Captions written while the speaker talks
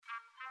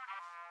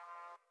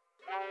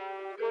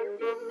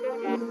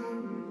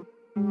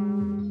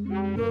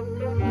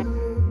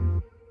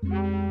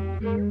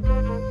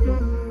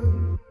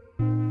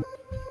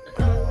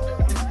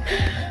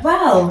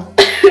Well,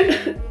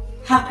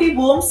 happy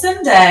warm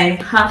Sunday.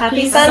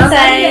 Happy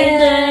Sunday.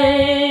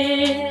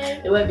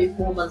 It won't be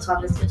warm by the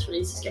time this gets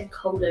released. It's getting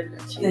cold over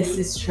next week. This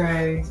is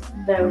true.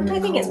 Very I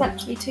don't think it's cold. meant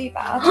to be too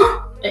bad.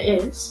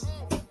 It is.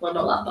 Well,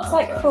 not that bad. It's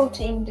like but-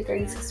 14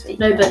 degrees this week.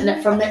 No, but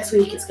from next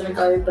week it's going to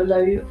go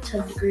below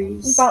 10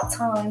 degrees. About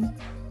time.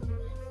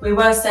 We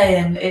were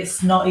saying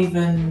it's not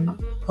even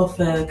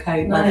puffer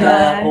coat No.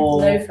 weather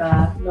or No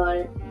fair.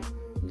 No.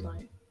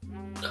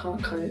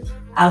 Can't cope.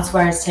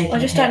 outerwear is taking I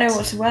just a don't hit. know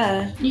what to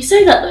wear. You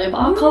say that though, but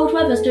our cold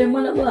weather's doing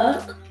well at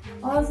work.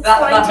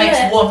 That makes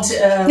one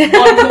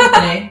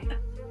company.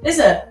 Is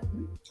it?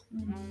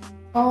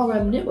 Our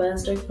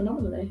knitwear's doing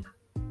phenomenally.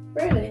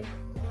 Really?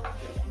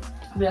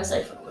 I mean, I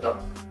say phenomenal.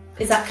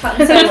 Is that cut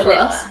Good and sew for or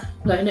us.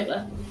 No,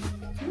 knitwear.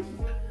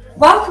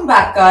 Welcome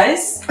back,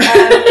 guys.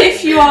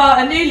 If you are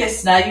a new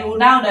listener, you will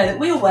now know that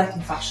we all work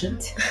in fashion,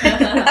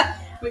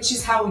 which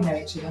is how we know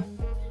each other.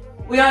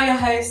 We are your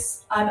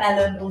hosts. I'm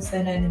Ellen,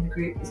 also known in the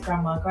group as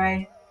Grandma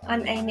Grey.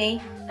 I'm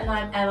Amy. And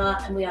I'm Emma,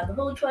 and we are the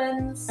Hall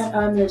Twins. And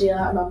I'm Lydia,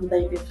 and I'm the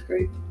baby of the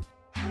group.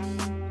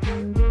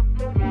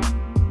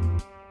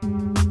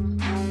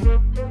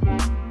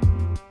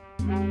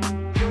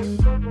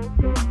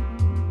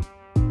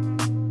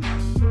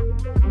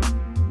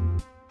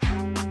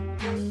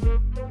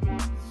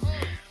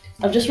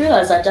 I've just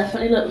realised I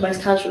definitely look the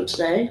most casual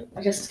today.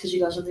 I guess it's because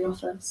you guys are in the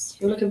office.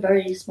 You're looking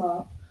very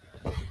smart.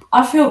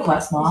 I feel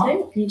quite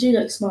smart. You do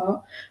look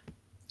smart.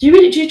 Do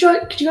you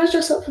guys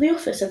dress up for the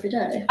office every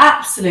day?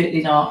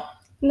 Absolutely not.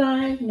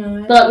 No.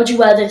 No. But like, would you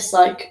wear this,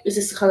 like, is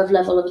this the kind of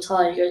level of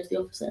attire you go to the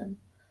office in?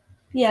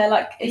 Yeah,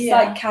 like, it's Yeah.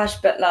 like cash,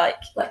 but like,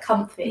 Like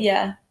comfy.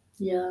 yeah.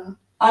 Yeah.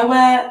 I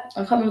wear. I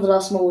can't remember the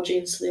last time I wore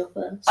jeans to the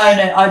office. Oh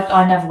no,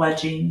 I never wear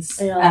jeans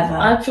Yeah. ever.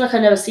 I feel like I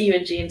never see you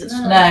in jeans. It's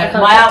No, I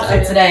can't my get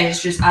outfit to- today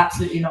is just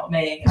absolutely not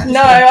me.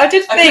 No, I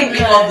did I couldn't think. be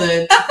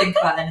bothered to think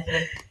about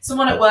anything.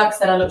 Someone at work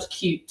said I looked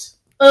cute.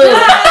 Ugh.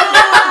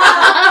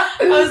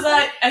 I was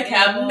like, okay,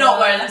 I'm not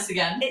wearing this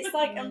again. It's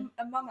like a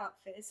mum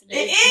outfit, isn't It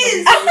it?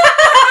 is!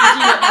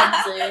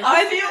 You do look mumsy.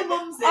 I feel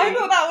mumsy. I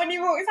thought that when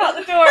you walked out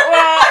the door at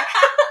work.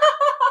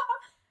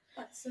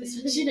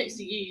 Especially next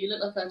to you, you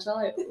look like a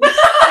child. You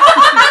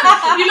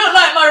look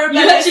like my You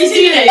rebellious actually do.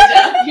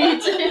 teenager. You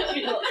do.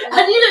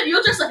 And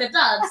you're dressed like a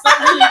dad. So that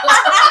really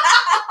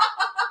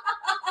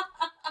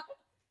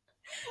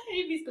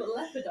Amy's got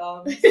leopard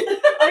arms.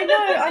 I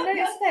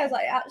noticed today, I was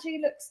like, it actually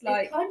looks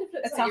like it kind of a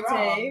looks like your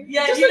arm. tattoo.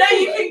 Yeah, Just you know look you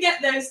forward. can get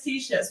those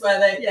t-shirts where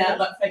they Yeah. look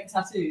like fake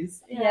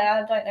tattoos.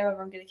 Yeah, I don't know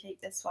whether I'm going to keep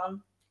this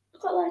one. I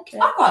quite like it.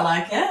 I quite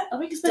like it. I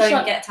think especially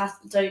Don't like,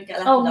 get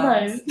leopard oh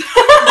arms. no,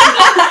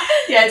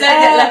 Yeah,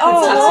 don't get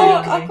leopard tattooed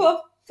on I've you.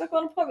 got an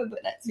appointment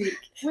booked next week.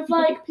 with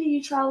like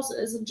PU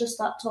trousers and just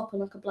that top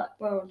and like a black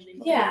bra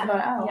underneath. Yeah. Like,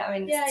 night out. Yeah, I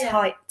mean, Yeah, it's yeah.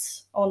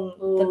 tight on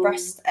the Ooh.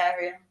 breast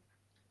area.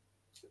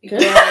 Good.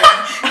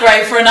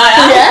 Great for a night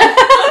out. Yeah.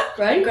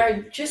 Great.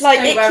 Great. Just Like,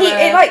 don't it wear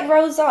a- like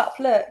rolls up,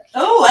 look.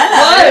 Oh, Whoa,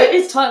 hello.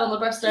 it's tight on the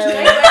breast Just don't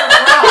area. wear a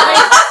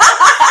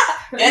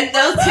bra. Get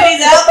those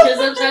titties out. Because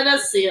I'm trying to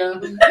see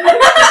them.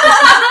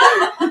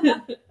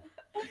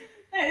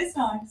 It is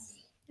nice.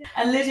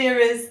 And Lydia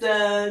is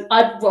the...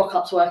 I rock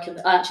up to work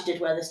and I actually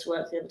did wear this to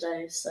work the other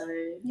day, so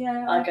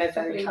Yeah, I go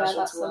very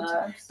casual to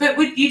work. But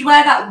you'd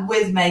wear that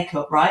with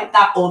makeup, right?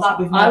 That with I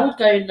makeup. would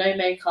go no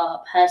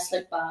makeup, hair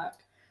slicked back,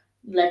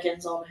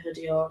 leggings on,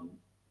 hoodie on.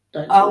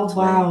 Don't Oh, talk to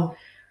me. wow.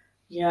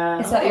 Yeah.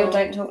 Is that your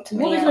don't talk to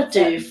me? What are you gonna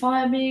outfit? do?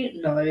 Fire me?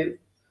 No.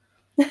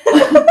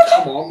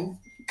 Come on.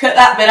 Cut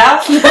that bit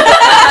out.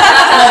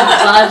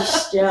 I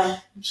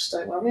just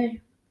don't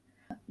worry.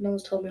 No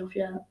one's told me off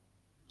yet.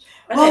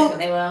 I Well-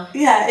 definitely will.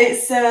 Yeah,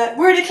 it's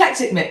we're an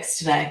eclectic mix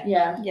today.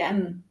 Yeah. Yeah.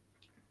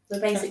 We're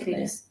basically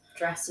Definitely. just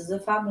dressed as a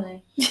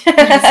family.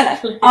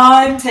 Basically.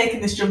 I'm taking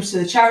this jumper to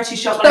the charity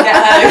shop when I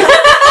get home. You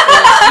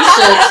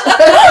should.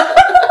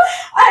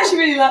 I actually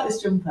really like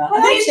this jumper. I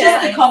think it's like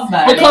just it. the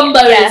combo. The combo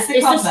Yeah, is the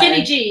it's combo. the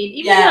skinny jean.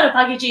 Even Yeah. if you had a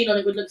baggy jean on,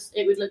 it would look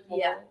more.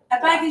 Yeah. A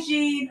baggy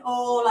jean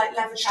or like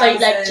leather Straight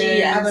leg trousers.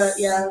 jean, and a-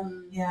 Yeah.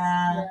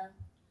 Yeah.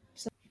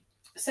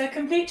 So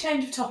complete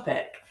change of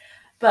topic.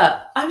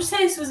 But I would say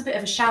this was a bit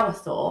of a shower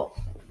thought.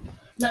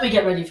 Let me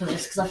get ready for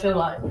this because I feel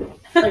like. No,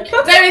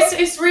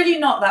 it's really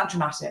not that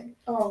dramatic.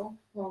 Oh,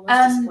 well,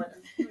 that's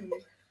disappointing.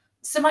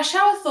 So my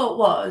shower thought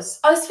was,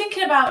 I was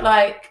thinking about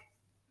like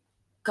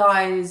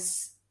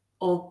guys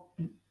orgasming.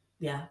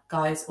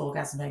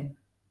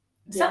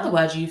 Is that Yeah. the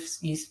word you've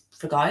used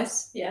for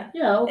guys? Yeah.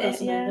 Yeah,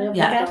 orgasm. Yeah,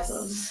 Yeah. I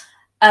guess.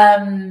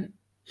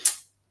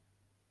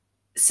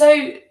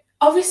 So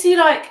obviously,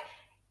 like,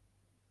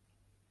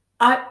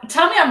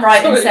 tell me I'm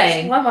right in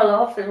saying. Why am I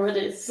laughing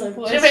already? It's so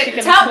What? Tell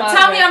It's gonna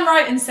tell me I'm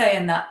right in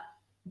saying that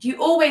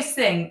you always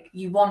think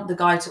you want the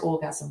guy to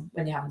orgasm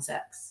when you're having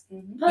sex.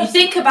 You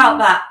think about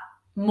that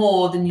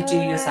more than you do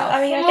yourself.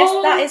 I mean, I guess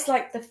that is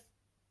like the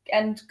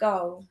end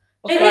goal.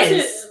 of It like-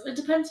 is. It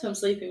depends who I'm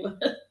sleeping with.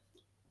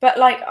 But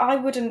like, I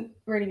wouldn't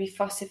really be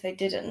fussed if they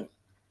didn't.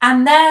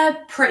 And they're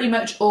pretty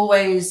much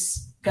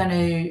always going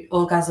to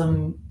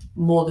orgasm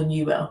more than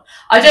you will.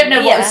 I don't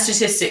know what the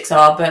statistics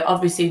are, but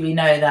obviously we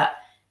know that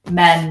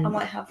men... I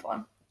might have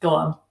one. Go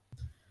on.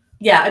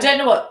 Yeah, I don't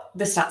know what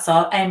the stats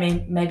are.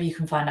 Amy, maybe you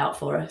can find out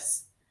for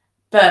us.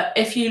 But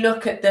if you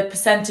look at the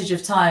percentage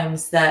of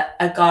times that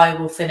a guy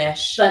will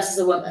finish... Versus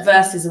a woman.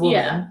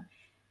 Yeah.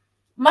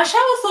 My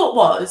shower thought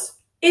was,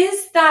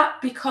 is that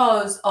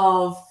because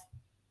of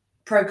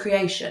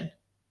procreation?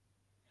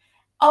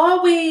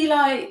 Are we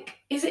like...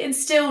 Is it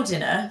instilled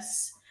in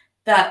us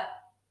that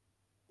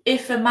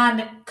if a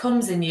man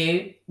comes in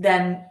you,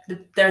 then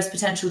there is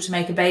potential to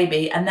make a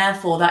baby, and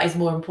therefore that is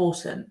more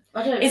important?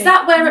 Is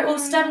that where it all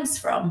stems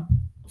from?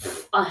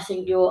 I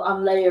think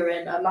I'm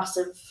layering a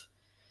massive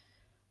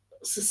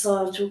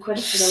societal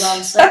question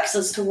around sex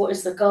as to what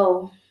is the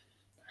goal.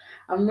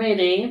 And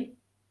really,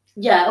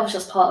 yeah,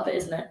 obviously that's part of it,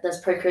 isn't it?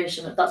 There's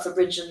procreation. That's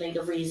originally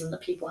the reason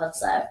that people had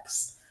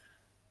sex.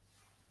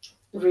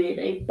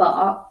 Really,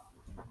 but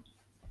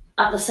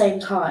at the same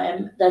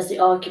time, there's the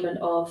argument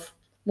of,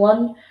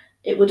 one,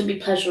 it wouldn't be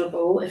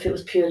pleasurable if it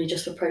was purely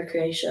just for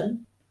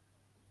procreation.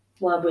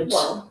 Why would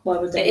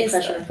there be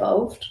pleasure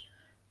involved?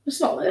 It's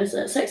not though, is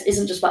it? Sex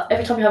isn't just about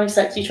every time you're having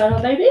sex you try to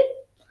have a baby.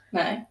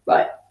 No.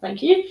 Right,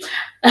 thank you.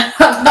 No,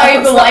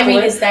 but what I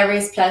mean is there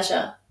is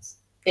pleasure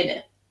in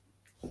it,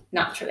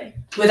 naturally.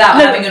 Without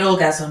having an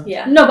orgasm.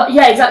 Yeah. No, but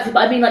yeah, exactly.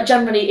 But I mean, like,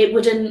 generally it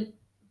wouldn't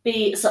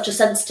be such a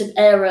sensitive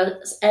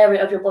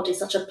area of your body,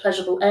 such a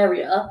pleasurable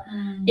area,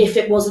 if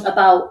it wasn't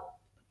about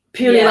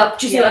purely about.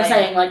 Do you see what I'm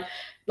saying?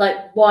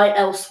 Like why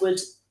else would,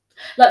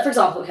 like, for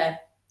example, okay.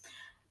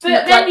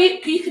 But then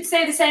you could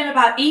say the same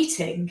about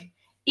eating.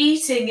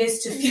 Eating is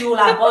to fuel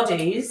our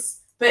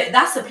bodies, but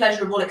that's a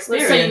pleasurable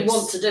experience. So you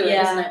want to do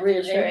it, isn't it?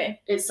 Really, true.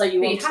 It's so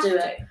you want to do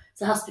it.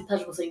 So it has to be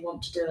pleasurable, so you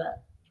want to do it.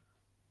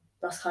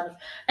 That's kind of.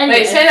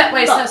 Anyway, say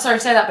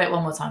that bit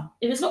one more time.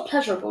 If it's not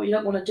pleasurable, you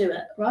don't want to do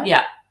it, right?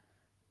 Yeah.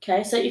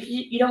 Okay, so if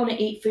you don't want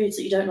to eat foods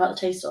that you don't like the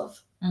taste of,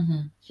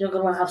 you're not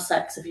going to want to have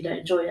sex if you don't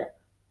enjoy it.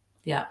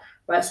 Yeah.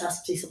 Right, so there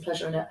has to be some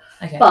pleasure in it.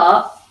 Okay.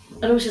 But,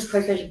 and also just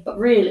procreation, but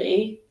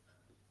really,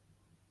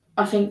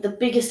 I think the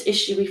biggest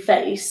issue we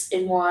face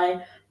in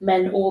why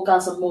men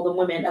orgasm more than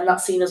women, and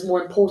that's seen as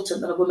more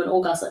important than a woman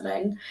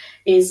orgasming,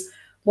 is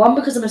one,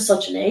 because of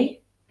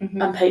misogyny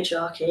and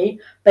patriarchy,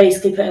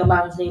 basically putting a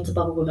man's needs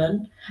above a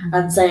woman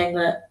and saying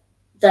that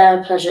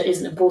their pleasure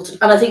isn't important.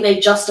 And I think they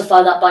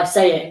justify that by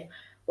saying,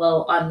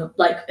 well, I'm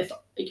like, if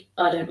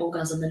I don't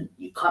orgasm, then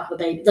you can't have a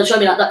baby. That's what I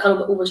mean, like, that kind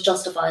of almost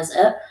justifies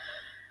it.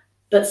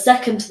 But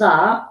second to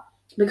that,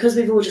 because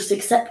we've all just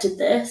accepted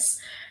this,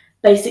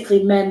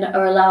 basically men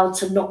are allowed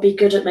to not be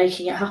good at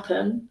making it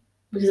happen,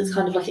 because it's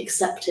kind of like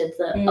accepted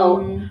that,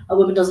 a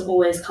woman doesn't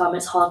always come,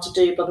 it's hard to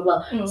do, blah, blah,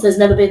 blah. So there's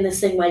never been this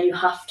thing where you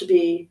have to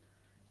be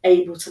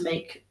able to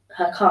make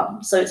her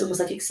come. So it's almost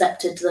like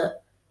accepted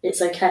that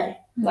it's okay.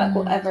 Like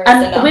whatever.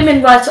 And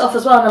women write it off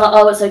as well, and they're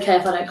like, oh, it's okay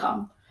if I don't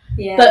come.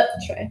 Yeah, but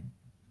true.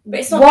 But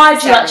it's not why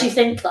do you actually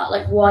think that?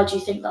 Like, why do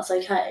you think that's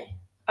okay?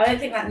 I don't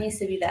think that needs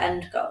to be the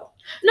end goal.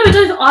 No, it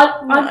doesn't.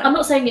 I'm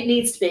not saying it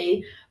needs to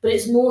be, but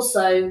it's more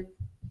so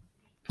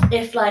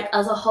if, like,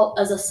 as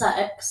a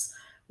sex,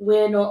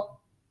 we're not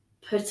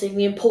putting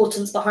the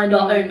importance behind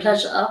our own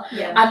pleasure,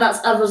 and that's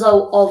a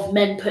result of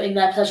men putting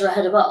their pleasure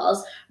ahead of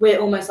ours, we're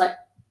almost like,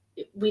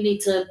 we need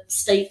to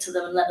state to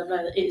them and let them know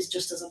that it is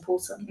just as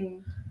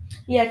important.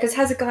 Yeah, because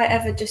has a guy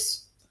ever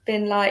just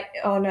been like,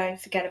 oh no,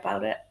 forget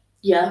about it?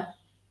 Yeah.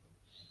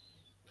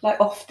 Like,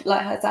 often,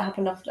 like, has that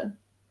happened often?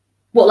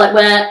 What, like,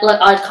 where, like,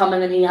 I'd come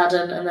and then he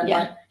hadn't, and then,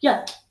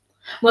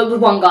 well,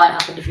 with one guy it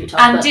happened a few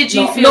times. And did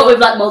you feel... Not with,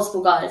 like,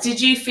 multiple guys. Did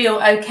you feel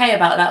okay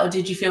about that, or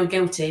did you feel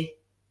guilty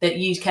that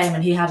you came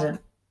and he hadn't?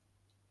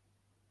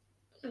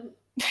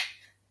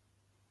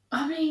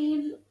 I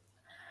mean,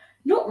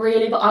 not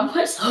really, but I'm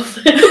quite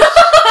selfish.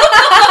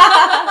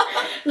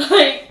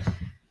 Like,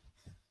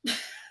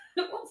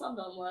 once I'm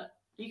done work,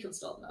 you can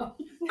stop now.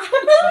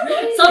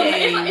 Really? So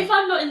if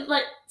I'm not in,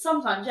 like,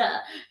 sometimes,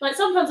 like,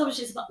 sometimes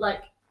obviously it's about,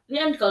 like, the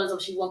end goal is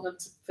obviously you want them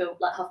to feel,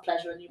 like, have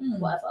pleasure and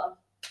whatever.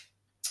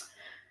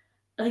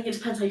 I think it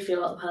depends how you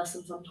feel about the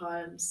person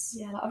sometimes.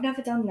 Yeah, like, I've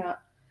never done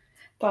that,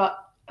 but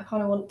I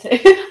kind of want to.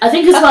 I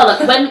think as well,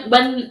 like,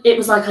 when it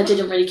was like I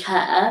didn't really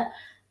care,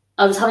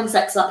 I was having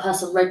sex with that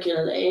person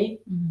regularly.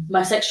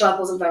 My sex drive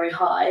wasn't very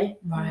high.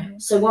 Right.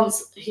 So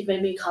once he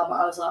made me come,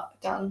 I was like,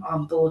 Done.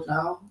 I'm bored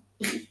now.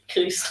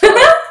 Can you stop?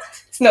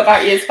 It's not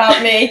about you, it's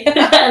about me.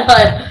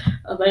 Like,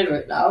 I'm over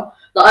it now.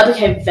 Like, I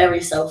became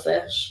very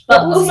selfish.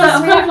 But What was also, his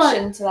I'm kind of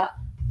reaction like, to that?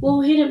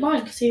 well, he didn't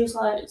mind because he was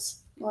like,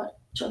 it's like,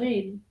 do you know what I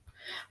mean?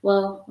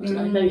 Well, I don't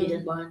know, maybe he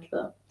didn't mind,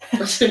 but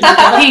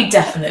He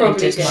definitely Probably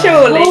did. did.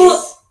 Surely.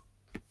 Well,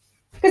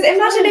 Because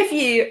imagine if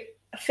you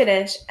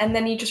finish and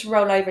then you just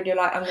roll over and you're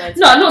like, I'm going to...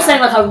 no, I'm not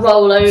saying like I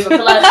roll over,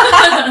 but like...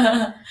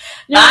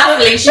 you know, Bad,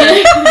 Felicia.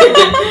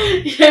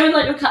 you know when,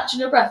 like, you're catching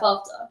your breath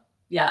after?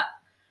 Yeah.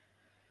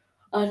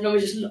 I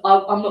normally just...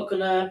 I'm not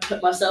going to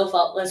put myself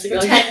up there to go...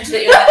 Pretend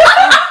that you're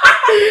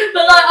like...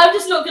 But, like, I'm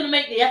just not going to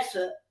make the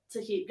effort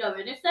to keep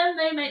going. If then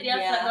they make the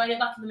effort Yeah. and I get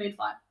back in the mood,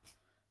 fine.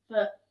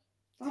 But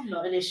I'm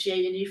not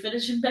initiating you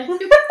finishing, babe.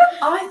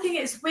 I think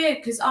it's weird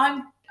because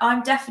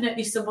I'm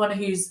definitely someone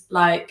who's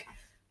like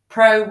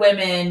pro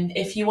women.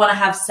 If you want to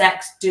have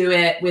sex, do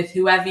it with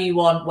whoever you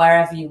want,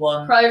 wherever you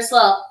want. Pro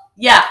slut.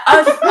 Yeah,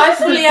 I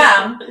fully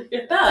am.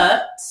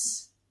 But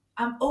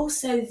I'm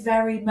also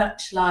very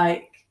much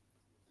like,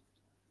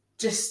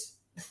 just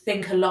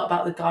think a lot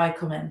about the guy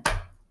coming.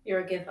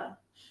 You're a giver.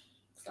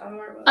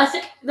 I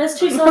think there's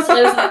two sides to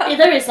those.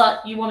 There is like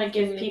you want to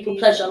give people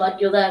pleasure, like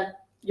you're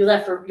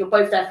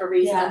both there for a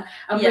reason, Yeah.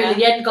 and really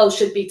the end goal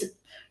should be to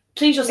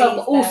please yourself,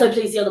 but also them.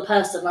 please the other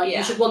person. Like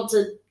you should want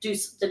to do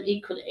them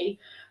equally.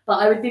 But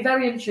I would be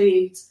very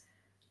intrigued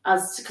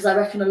because I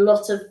reckon a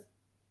lot of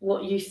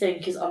what you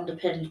think is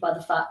underpinned by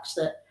the fact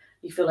that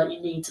you feel like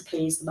you need to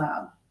please the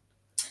man.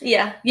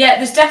 Yeah. Yeah,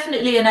 there's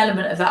definitely an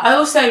element of that. I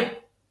also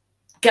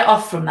get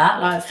off from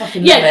that. Like, I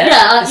fucking love it.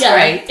 It's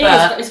great.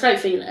 It's a great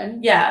feeling.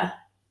 Yeah,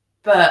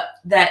 but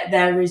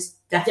there is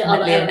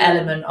definitely an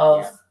element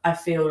of I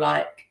feel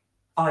like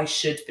I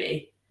should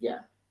be. Yeah.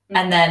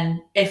 And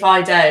then if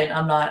I don't,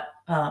 I'm like,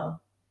 oh.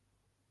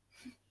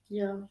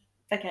 Yeah.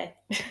 Okay.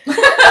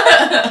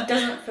 It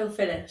doesn't feel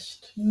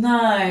finished.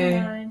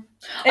 No.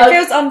 It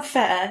feels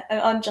unfair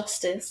and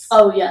injustice.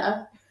 Oh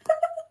yeah.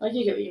 I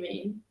do get what you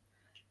mean.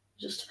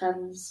 It just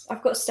depends.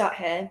 I've got to start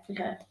here.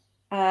 Okay.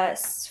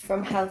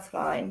 From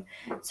Healthline.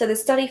 So the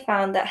study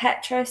found that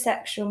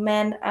heterosexual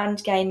men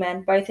and gay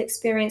men both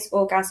experience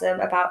orgasm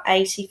about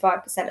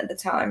 85% of the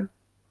time,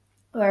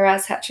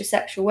 whereas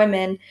heterosexual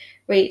women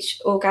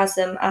reach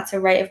orgasm at a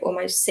rate of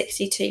almost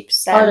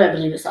 62%. I don't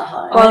believe it's that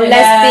high. While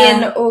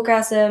lesbian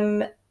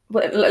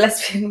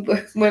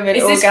women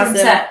Is this orgasm from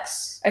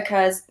sex?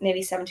 occurs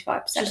nearly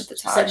 75% of the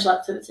time. Sexual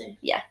activity.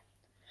 Yeah.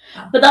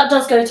 But that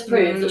does go to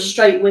prove that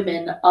straight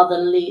women are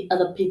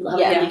the people that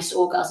have the least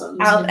orgasms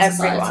out of in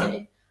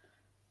society.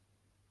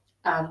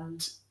 everyone.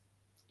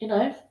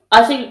 And,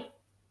 I think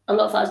a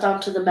lot of that is down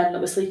to the men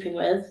that we're sleeping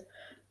with,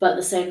 but at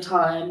the same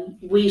time,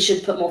 we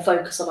should put more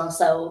focus on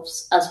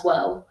ourselves as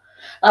well.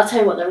 I'll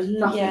tell you what, there is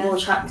nothing more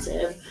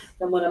attractive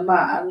than when a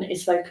man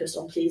is focused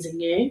on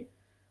pleasing you.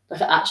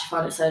 Like, I actually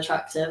find it so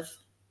attractive.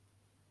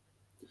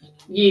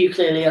 You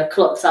clearly are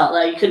clocked out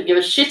there. You couldn't give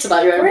a shit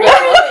about your own Really?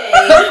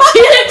 She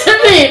looked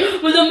at me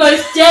with the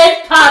most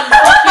deadpan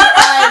fucking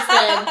eyes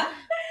then.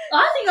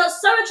 I think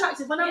that's so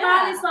attractive when a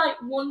man is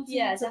like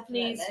wanting to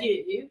please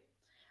you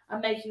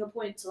and making a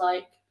point to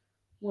like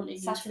wanting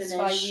satisfy you to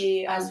finish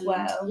you as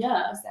well.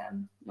 Yeah, as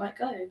them. like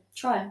go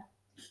try.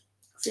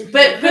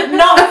 But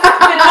not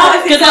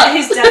if it's at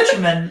his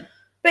detriment.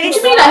 But What do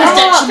you mean at his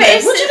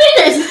detriment? What do you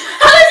mean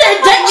how is it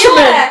a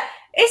detriment? Yeah.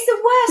 It's the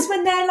worst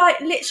when they're like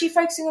literally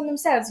focusing on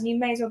themselves, and you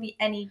may as well be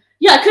any.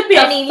 Yeah, it could be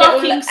any a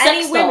fucking any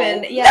sex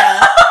women. doll.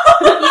 Yeah,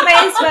 you may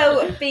as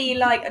well be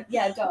like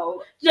a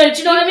doll. No, do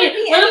you know what I mean?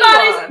 could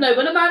be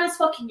When a man is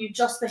fucking you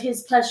just for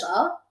his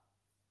pleasure,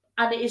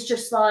 and it is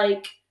just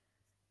like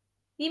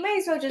You may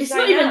as well just. it's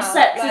not even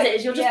sex, like, is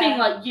it? You're just being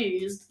like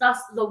used.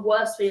 That's the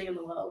worst feeling in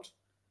the world.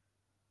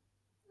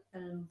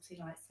 He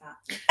likes that.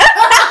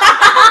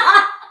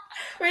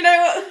 We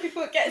know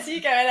what gets you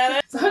going,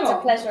 Ella. So hang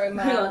on. Pleasure in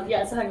man. Hang on,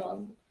 yes, hang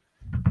on.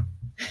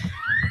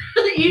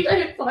 You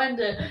don't find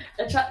it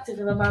attractive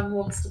if a man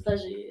wants to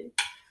pleasure you?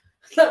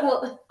 Like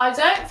what? I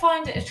don't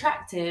find it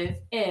attractive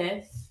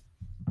if...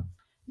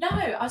 No,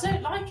 I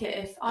don't like it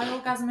if I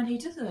orgasm and he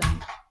doesn't.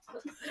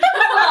 But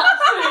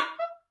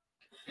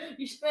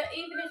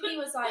even if he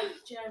was like,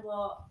 do you know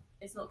what?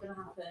 It's not going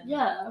to happen.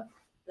 Yeah.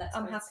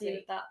 I'm happy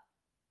with that.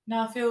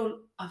 No,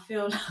 I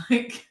feel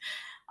like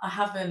I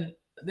haven't...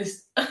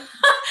 This the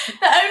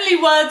only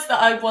words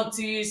that I want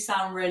to use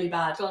sound really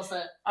bad. What's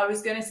it? I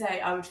was going to say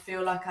I would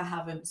feel like I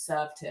haven't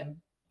served him.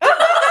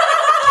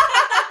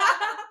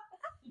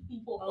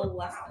 Oh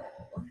wow.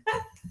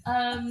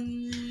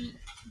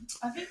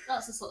 I think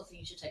that's the sort of thing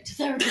you should take to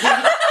therapy.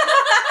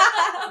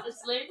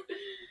 Honestly.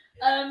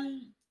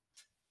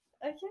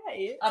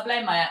 Okay. I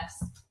blame my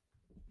ex.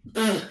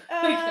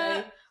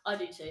 Okay, I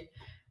do too.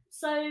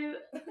 So,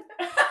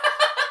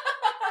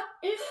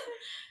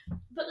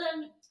 but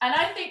then, and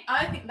I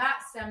think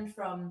that stemmed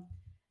from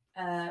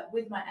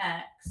with my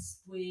ex.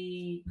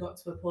 We got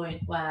to a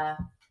point where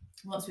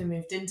once we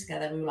moved in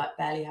together, we were like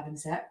barely having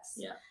sex.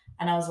 Yeah.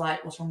 And I was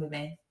like, "What's wrong with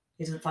me?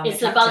 He doesn't find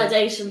it's me a attractive.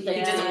 validation thing.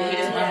 He doesn't want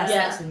to have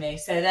sex with me."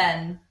 So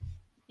then,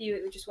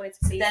 You just wanted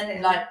to see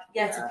him.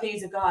 to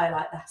please a guy,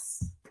 like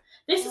that's.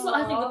 This is what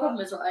I think the problem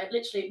is, right?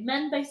 Literally,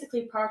 men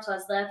basically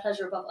prioritise their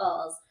pleasure above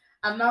ours,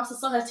 and now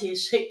society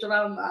is shaped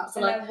around that. So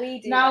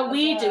like, now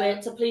we do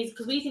it to please,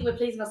 because we think we're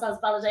pleasing ourselves,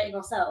 validating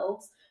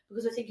ourselves,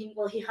 because we're thinking,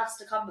 well, he has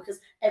to come because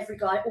every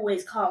guy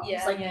always comes.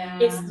 Yeah, like,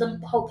 it's the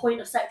whole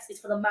point of sex is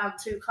for the man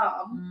to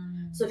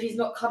come. So if he's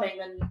not coming,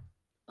 then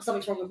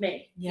something's wrong with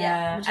me.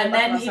 Yeah. And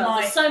then he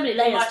might, There's so many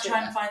layers. he might to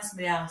try it. and find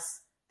somebody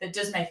else that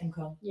does make him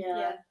come.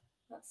 Yeah.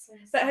 That's so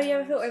but have you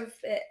ever thought of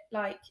it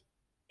like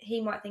he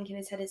might think in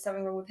his head there's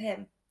something wrong with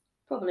him?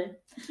 Probably.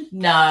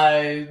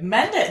 No,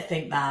 men don't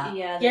think that.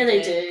 Yeah,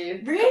 they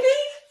do.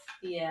 Really?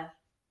 Yeah.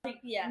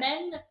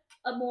 Men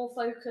are more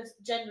focused.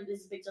 Generally,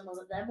 this is a big general.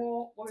 They're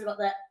more worried about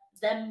their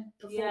them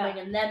performing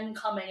and them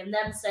coming and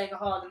them staying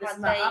hard and this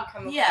and They that.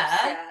 come across,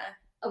 Yeah.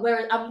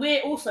 Whereas, and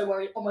we're also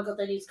worried, oh my god,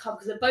 they need to come,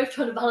 because we're both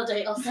trying to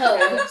validate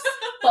ourselves,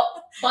 but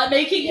by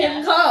making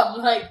him come,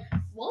 like,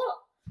 what?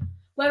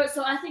 Whereas,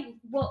 so I think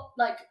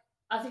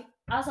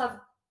as I've,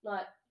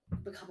 like,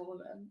 become a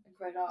woman and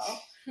grown up,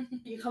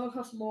 you come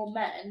across more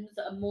men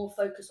that are more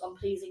focused on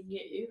pleasing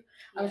you.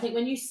 And I think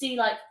when you see,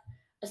 like,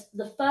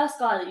 the first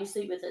guy that you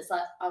sleep with is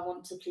like, I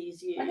want to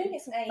please you. I think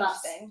it's an age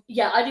thing.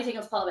 Yeah, I do think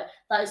that's part of it.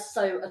 That is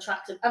so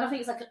attractive, and I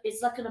think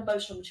it's like an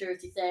emotional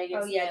maturity thing.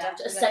 It's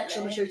definitely. a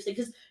sexual maturity thing,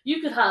 because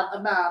you could have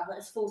a man that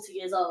is 40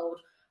 years old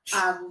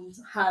and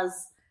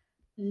has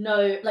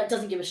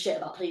doesn't give a shit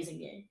about pleasing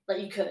you.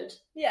 Like, you could.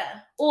 Yeah.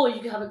 Or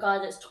you could have a guy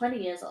that's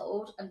 20 years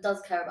old and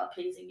does care about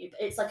pleasing you, but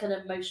it's like an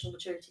emotional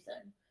maturity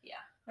thing.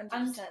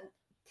 100%.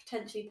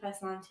 Potentially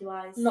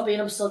personality-wise. Not being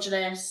a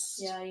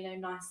misogynist. Yeah,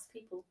 nice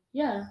people.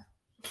 Yeah.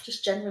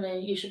 Just generally,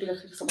 you should be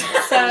looking for someone.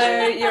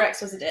 So your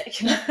ex was a dick.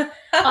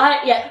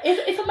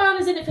 If a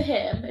man is in it for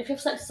him, if you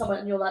have sex with someone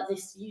and you're like,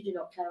 this, you do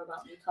not care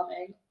about me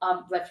coming,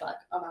 red flag,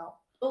 I'm out.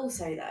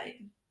 Also, though,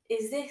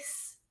 is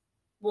this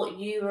what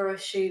you were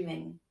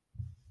assuming?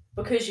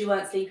 Because you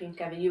weren't sleeping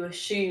together, you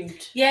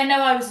assumed Yeah, no,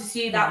 I was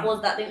assuming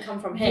that didn't come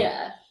from him.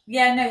 Yeah.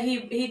 Yeah, no,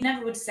 he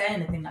never would say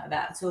anything like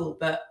that at all.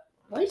 But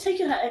Why are you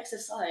taking her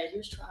ex's side? He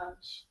was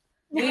trash.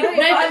 No, but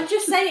I'm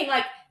just saying,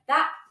 like,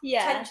 that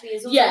potentially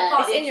is also part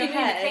of it's the in your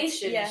head.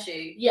 communication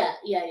issue. Yeah.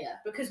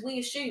 Because we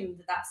assume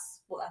that that's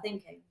what they're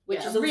thinking, Which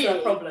which is is also really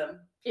a problem.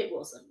 It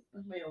wasn't.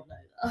 And we all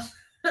know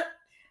that.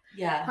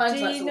 yeah, Do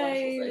Hindsight's you a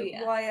wonderful thing.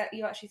 know why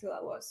you actually thought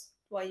that was?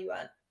 Why you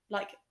weren't?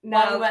 Like, Why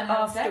now we weren't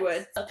having sex?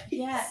 afterwards.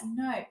 yeah,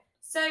 no.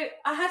 So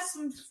I had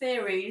some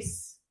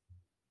theories.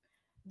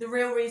 The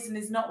real reason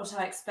is not what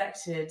I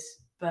expected,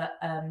 but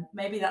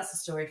maybe that's a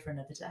story for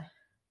another day.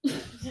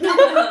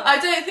 I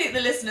don't think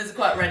the listeners are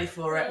quite ready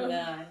for it.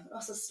 No.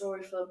 That's a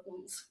story for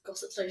once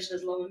Gossip Station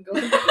is long and gone.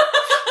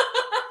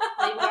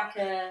 Maybe like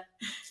a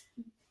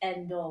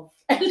end of.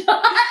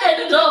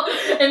 End of.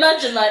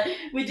 Imagine, like,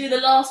 we do the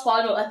last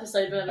final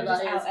episode, whatever And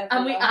that just is, out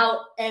and we everyone. out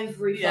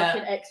every Yeah.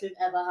 fucking ex we've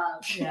ever had.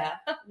 Yeah.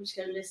 I'm just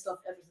going to list off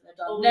everything they've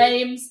done. Oh.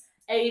 Names,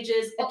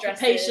 ages, Addresses.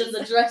 occupations,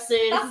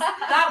 addresses,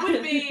 That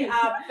would be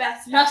our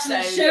best national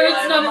episode insurance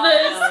by a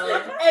mile.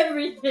 numbers,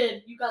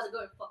 everything. You guys are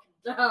going fucking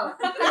down.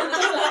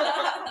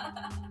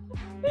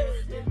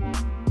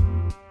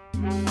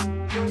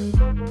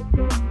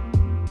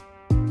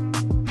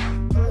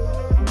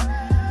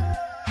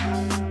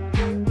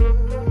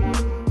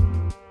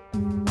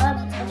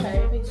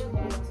 Okay, multiple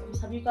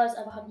orgasms. Have you guys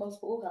ever had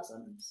multiple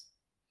orgasms?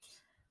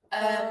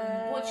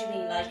 What do you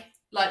mean?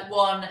 Like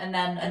one and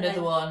then And another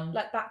then- one.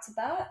 Like back to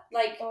back?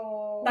 Like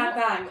Or bang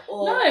bang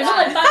or No, not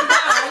like bang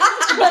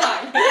bang. Like,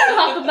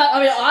 happen bang. I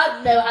mean,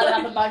 I've never had it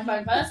happen bang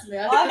bang personally.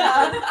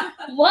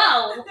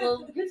 Wow,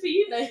 well, good for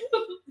you, though.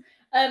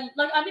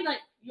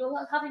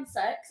 You're having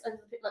sex, and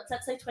like,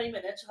 let's say 20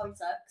 minutes, you're having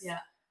sex. Yeah.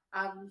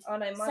 And Oh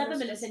no, mine 7 was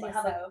minutes just in,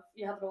 myself.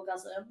 you have an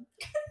orgasm.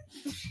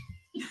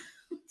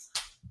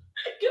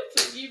 Good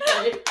for you,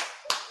 babe.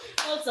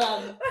 Well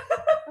done.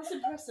 That's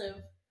impressive.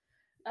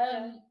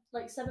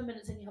 Like 7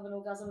 minutes in, you have an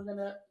orgasm, and then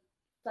at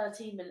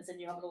 13 minutes in,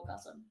 you have an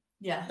orgasm.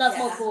 Yeah. That's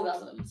Yeah. multiple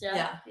orgasms,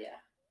 yeah? Yeah.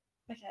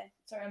 Okay,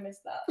 sorry I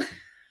missed that.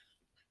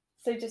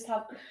 So just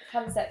have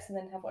sex and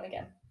then have one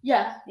again.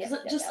 Yeah, Yeah,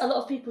 because yeah. a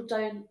lot of people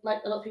don't, like,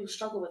 a lot of people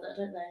struggle with it,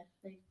 don't they?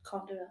 They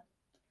can't do it.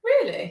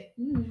 Really?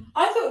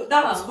 I thought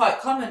that was quite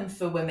common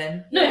for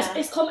women. No, Yeah.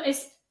 it's common.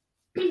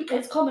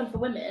 It's common for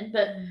women,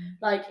 but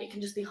like it can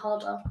just be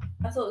harder.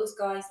 I thought it was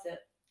guys that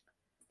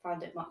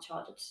find it much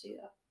harder to do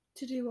that.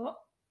 To do what?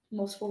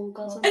 Multiple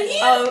orgasms. Are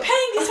you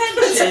paying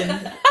attention?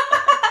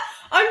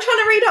 I'm trying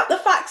to read up the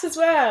facts as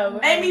well.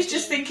 Amy's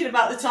just thinking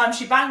about the time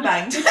she bang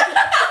banged.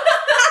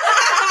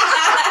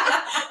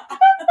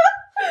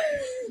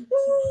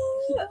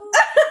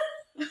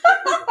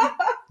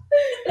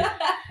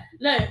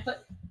 No,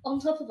 but on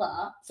top of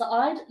that, so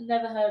I'd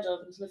never heard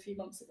of until a few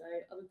months ago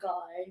of a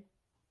guy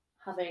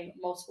having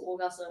multiple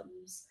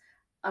orgasms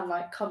and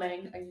like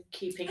coming and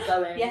keeping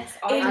going. Yes,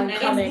 In- and in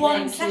coming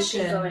one and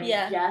session. keeping going.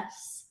 Yeah.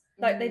 Yes.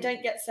 Like they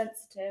don't get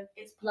sensitive.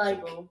 It's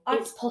Like possible.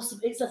 it's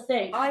possible. It's a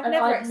thing. I've and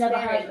never I've never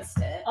heard it. experienced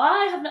it.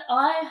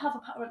 I have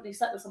apparently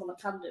slept with someone that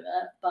can do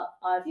it, but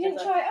I've You never.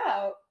 didn't try it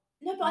out.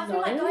 No, but I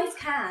feel like No. guys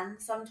can.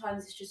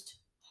 Sometimes it's just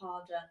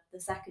harder the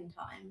second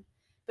time.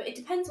 But it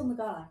depends on the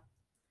guy.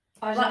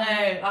 I don't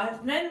know.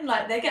 I've known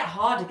like they get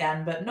hard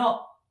again, but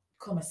not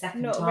come a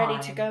second Not time.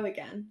 ready to go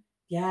again.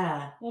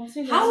 Yeah. Well, I'm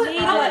thinking How this-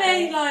 are like-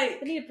 they I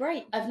like need a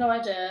break. I've no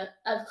idea.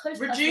 A close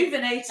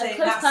rejuvenating A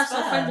close that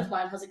personal friend sperm? of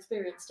mine has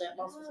experienced it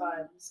multiple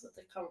times with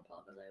the current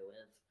partner they're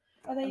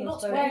with. Are they I'm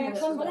not sorry. wearing a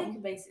Well, Well, they condom?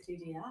 can basically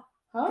do that.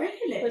 Huh?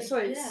 Really? Wait,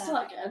 sorry, Yeah.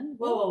 start again.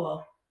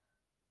 Whoa.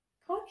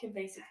 I can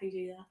basically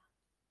do that.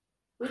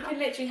 We can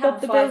literally Bob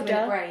have the a 5-minute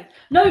Builder. break.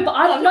 No, but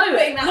I I'm don't not know.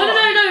 putting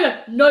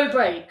that No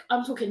break.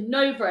 I'm talking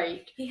no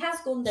break. He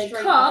has gone They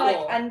straight come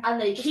before. and and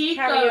they just keep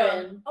carry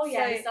going. on. Oh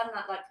yeah, So- he's done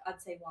that like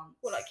I'd say once.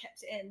 Or like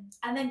kept it in.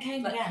 And then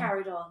came like again.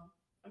 carried on.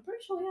 I'm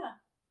pretty sure, yeah.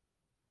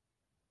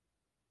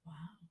 Wow.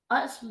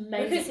 That's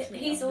amazing. Because to me.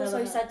 he's I've also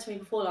never said to me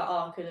before, like,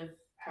 oh, I could have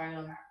carried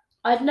on.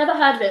 I'd never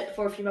heard of it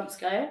before a few months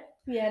ago.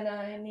 Yeah,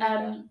 no,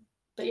 neither.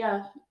 But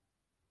yeah,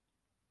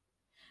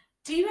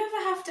 Do you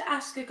ever have to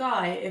ask a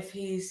guy if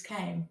he's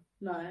came?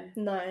 no.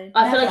 No.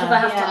 I feel like if I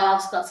have to Yeah.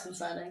 ask, that's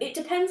concerning. It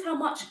depends how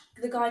much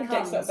the guy The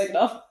comes. dick's not big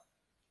enough.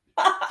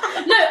 No,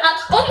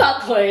 on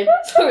that point,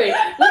 sorry,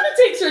 when the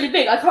dick's really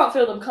big, I can't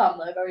feel them come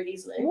though very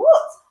easily.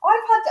 What?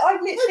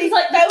 I've literally It's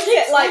like the felt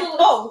dick's it like all-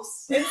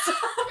 pulse. No,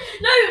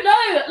 but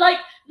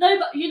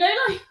you know,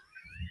 like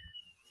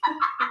We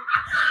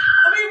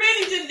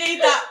really didn't need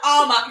that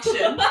arm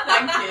action.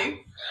 Thank you.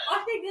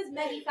 I think there's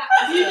many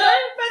factors. you know,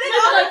 But then no,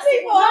 other like,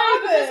 people no,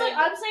 because haven't. like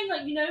I'm saying,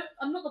 like you know,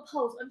 I'm not the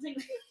pulse. I'm saying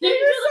like, You're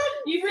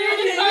you feel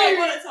Okay, the okay, cum,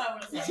 one at a time,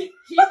 one at a time.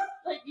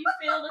 you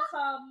feel the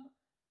cum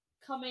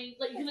coming,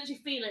 like you can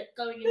literally feel it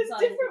going There's inside.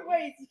 different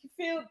ways. You can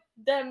feel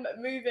them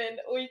moving,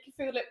 or you can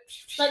feel it.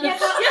 Like Yeah,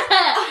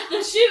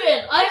 the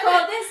shooting. I Well,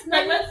 can't. there's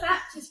like, many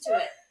factors to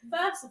it.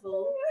 First of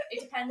all, it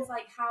depends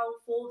like how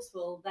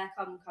forceful their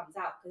cum comes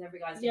out because every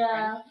guy's different.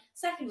 Yeah.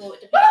 Second of all, it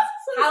depends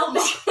how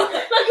much. Like a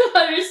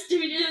hose. Do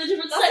we do the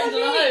different That's settings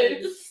what on I a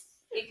mean. hose?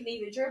 It can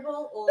either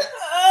dribble or.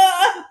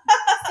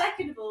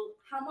 Second of all,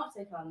 how much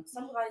they come.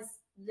 Some guys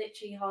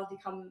literally hardly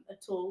come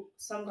at all.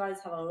 Some guys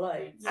have a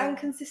load. And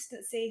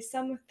consistency.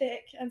 Some are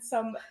thick and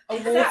some are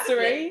Exactly.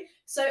 watery.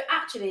 So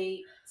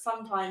actually,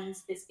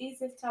 sometimes it's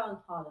easier to tell and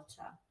harder to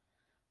tell.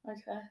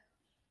 Okay.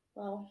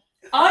 Well.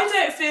 I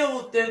don't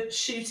feel the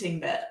shooting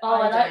bit. Oh,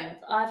 I I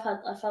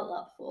don't. I felt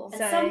that before. And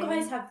Same. some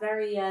guys have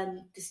very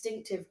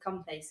distinctive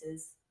cum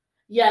faces.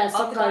 Yeah,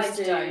 some Other guys guys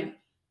do. don't.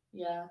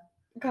 Yeah.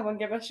 Come on,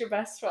 give us your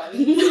best one.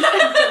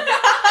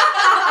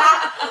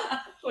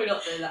 We're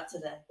not doing that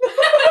today.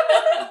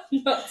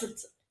 Not to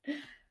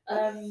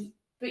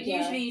But Yeah.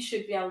 usually you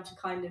should be able to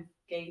kind of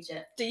gauge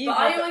it. Do you? But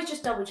I have, always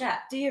just double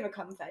check. do you have a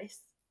cum face?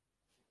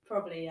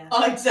 Probably, yeah.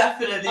 I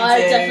definitely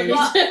I do.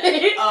 definitely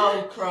do.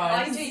 Oh I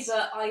Christ. do,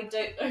 but I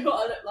don't know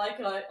what I look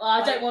like. And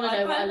I don't wanna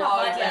know what I look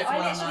like. I don't I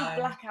wanna literally know.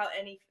 black out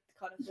any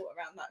kind of thought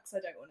around that because I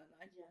don't want to know.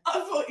 I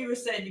thought you were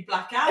saying you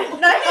black out.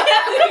 I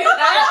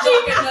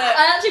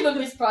actually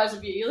wouldn't be surprised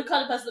with you. You're the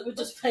kind of person that would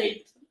just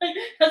faint. Like,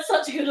 that's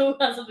such a good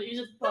orgasm that you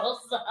just pass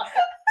out.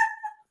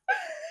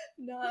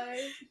 No.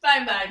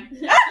 Bang bang.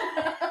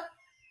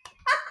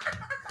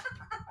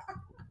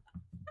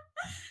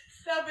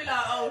 They'll be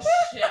like, oh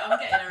shit, I'm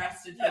getting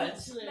arrested for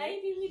this. Actually.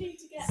 Maybe we need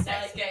to get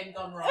Sex game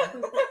gone wrong.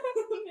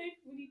 Maybe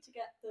we need to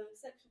get the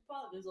sexual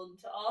partners on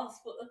to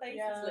ask what the faces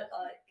Yeah. look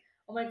like.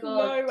 Oh my god.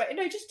 No way.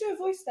 No, just do a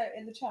voice note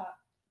in the chat.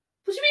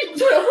 What do you mean?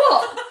 Doing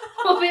what?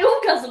 I'll be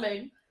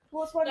orgasming.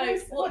 What's my No,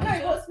 voice? what no, is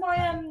your- what's my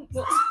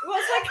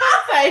what's my cum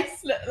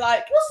face look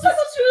like? What's that got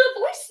to do with a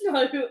voice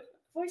note?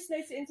 Voice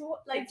note it into what?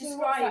 Like, into the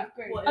describe WhatsApp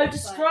group. what- Oh,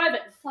 describe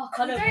it. Fuck,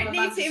 I You don't, don't want a man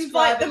need to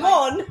invite them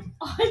describing on.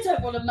 I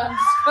don't want a man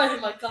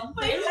describing my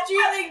company. Wait, do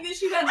you think that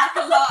she went like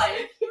a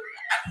live?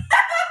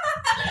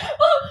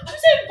 Oh, she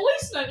was saying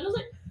voice note, and I was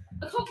like,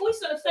 I can't voice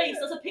note a face.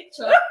 That's a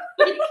picture.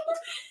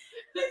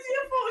 Lizzie, I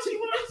thought she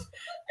was. So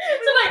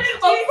wait,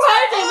 on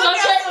Friday when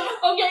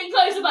I'm getting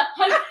closer, but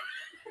how? Can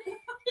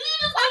you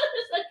just hold on a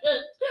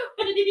second?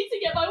 I need to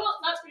get my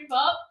WhatsApp group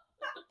up.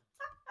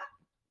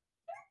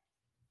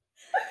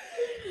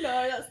 No,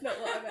 that's not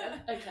what I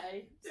meant.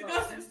 Okay. The sorry.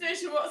 Gossip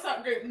Station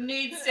WhatsApp group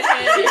needs to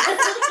hear this.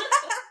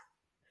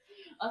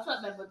 I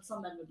feel like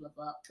some men would love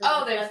that.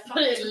 Oh, they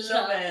Put it in fucking the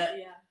love chat. it.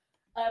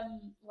 Yeah.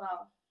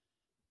 Wow.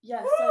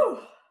 Yeah.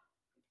 So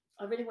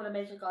I really want to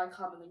make a guy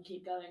come and then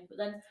keep going, but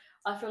then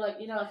I feel like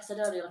like I said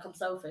earlier, like I'm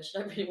selfish. I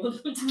don't really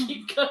want them to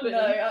keep going. No,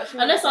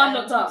 actually. Unless I'm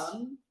not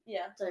done.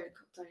 Yeah. Don't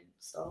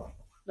start.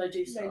 No,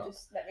 do start. No,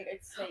 just let me go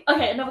to sleep.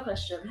 Okay, another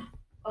question.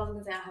 I was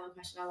gonna say I have a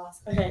question. I'll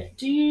ask. Okay,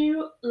 do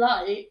you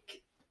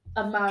like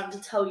a man to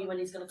tell you when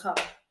he's gonna come?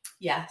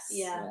 Yes.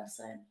 Yeah.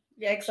 Same.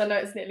 Yeah, because I know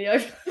it's nearly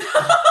over.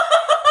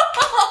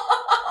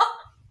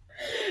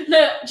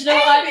 No, do you know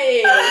what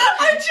Amy,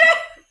 I'm joking.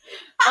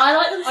 I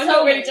like them to I'm tell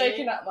not really me,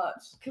 joking that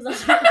much.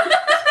 because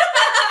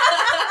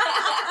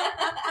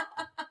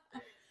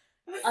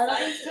I like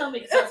them to tell me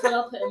because that's when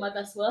I'll put in my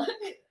best work.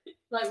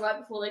 Like right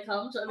before they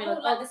come. Do you know what I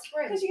mean? like Like, the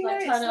spring. Because you know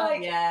Like, it's turn up.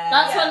 like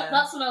Yeah.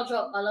 that's when I'll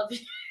drop. I love you.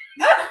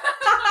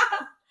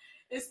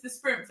 It's the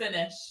sprint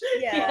finish.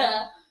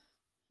 yeah.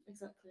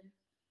 Exactly.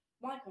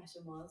 My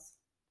question was,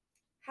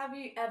 have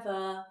you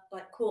ever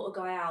like caught a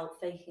guy out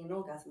faking an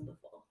orgasm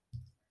before?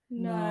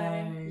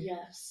 No.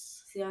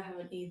 Yes. See, I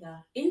haven't either.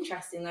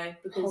 Interesting though,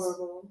 because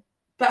Horrible.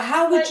 But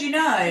how would Like, you know?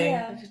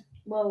 Yeah.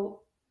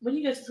 Well, when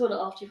you go to the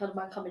toilet after you've had a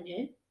man come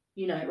in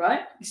you know,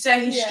 right? So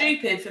he's Yeah.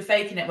 stupid for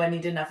faking it when he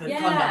didn't have a Yeah.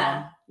 condom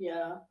on.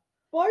 Yeah.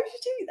 Why would you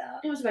do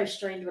that? It was a very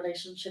strained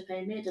relationship,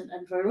 Amy. It didn't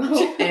end very well.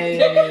 Ew.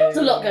 There's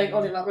a lot going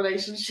on in that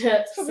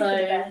relationship. It's probably for the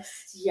So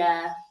best.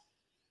 yeah.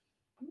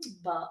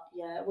 But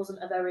yeah, it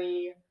wasn't a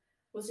very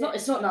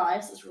it's not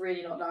nice, it's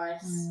really not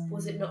nice.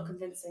 was it not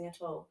convincing at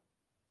all?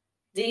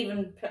 Did he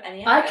even put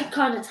any? I effort? could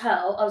kind of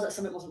tell. I was like,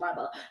 something wasn't right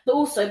about that. But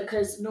also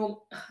because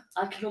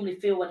I could normally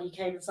feel when he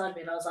came inside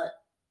me, and I was like,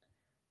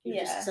 "You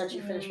Yeah. just said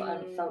you finished, but I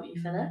haven't felt you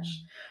finish."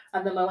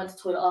 And then when I went to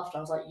the toilet after,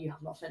 I was like, "You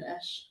have not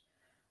finished."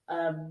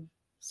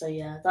 So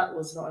yeah, that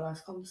was not a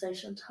nice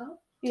conversation to have.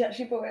 You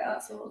actually brought it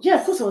up. Yeah,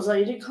 of course I was like,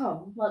 you didn't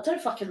come. Like,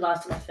 don't fucking lie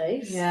to my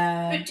face.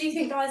 Yeah. But do you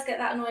think guys get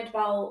that annoyed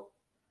about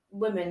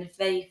women if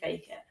they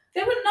fake it?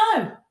 They wouldn't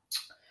know.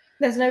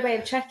 There's no way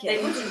of checking.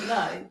 They wouldn't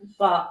know,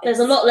 but There's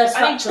a lot less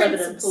I mean, factual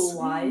evidence.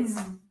 principle-wise,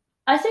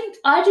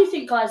 I do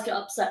think guys get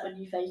upset when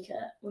you fake it,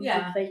 Yeah.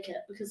 people fake it,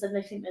 because then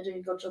they think they're doing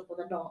a good job when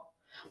they're not.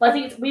 But I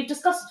think we've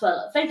discussed as well,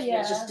 like, faking it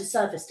is just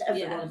disservice to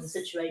everyone in the Yes.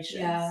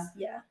 situation. Yeah.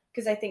 Yeah,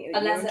 because they think that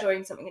Unless you're it-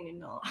 enjoying something and you're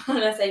not.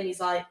 unless Amy's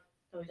like,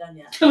 "Are we done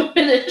yet?"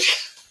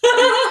 Finish.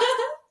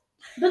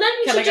 But then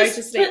you Can should I go just,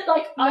 to sleep? but,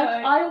 like, No.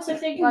 I also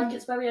think like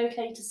it's very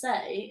okay to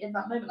say in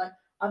that moment, like,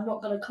 I'm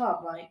not gonna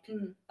come. Like,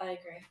 I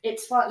agree.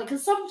 it's fine,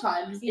 because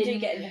sometimes You do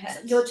get in your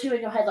head. you're too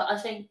in your head. Like, I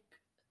think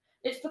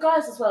it's for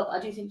guys as well, but I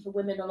do think for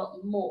women a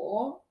lot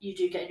more. You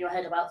do get in your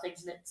head about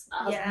things, and it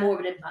has Yeah. more of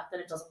an impact than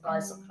it does on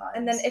guys sometimes.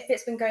 And then if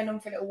it's been going on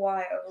for a little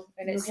while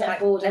and You'll it's get like,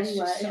 bored let's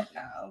just anyway. stop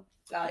now.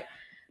 Like,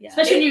 yeah.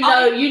 especially when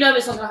I- you know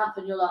it's not gonna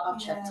happen. You're like, I've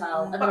checked Yeah.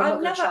 out, and But I'm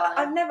not gonna try.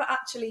 I've never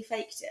actually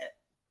faked it.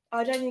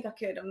 I don't think I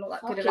could. I'm not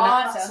that good of Fucking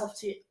an hats actor. off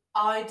to you.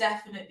 I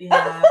definitely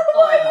have.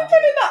 I have.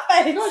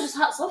 that face? No, just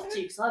hats off to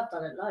you, because I've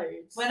done it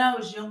loads. When I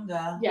was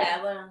younger.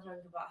 Yeah. When I'm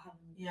talking about having,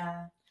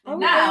 Yeah. I wouldn't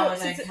Now know I what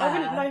to don't do. care. I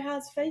wouldn't know how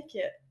to fake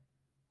it.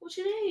 What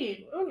do you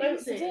mean? I don't know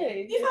what to Easy.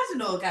 do. You've had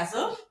an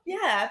orgasm.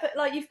 Yeah, but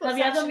like you've got Have to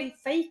you ever- actually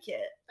fake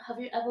it. Have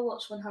you ever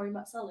watched When Harry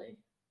Met Sally?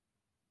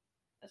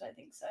 I don't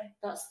think so.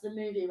 That's the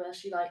movie where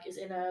she like is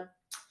in a.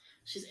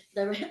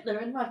 They're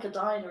in like a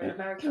diner in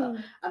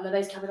America, and they're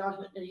basically having an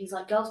argument, and he's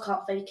like, "Girls can't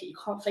fake it. You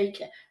can't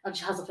fake it," and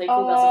she has a fake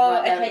orgasm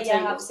right there at the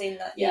table. I've seen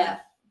that. Yeah,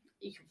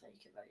 you can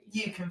fake it. Very easy.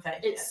 You can fake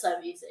It's it. so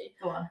easy.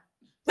 Go on.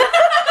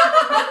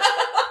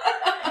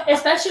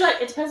 Especially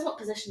like it depends what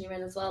position you're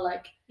in as well.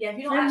 Like yeah, if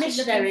if you're you're a not actually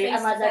missionary looking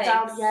and like they're face to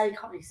down, face, yeah, you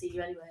can't really see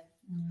you anyway.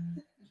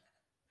 Mm.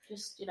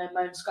 Just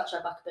moan, scratch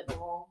their back a bit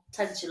more,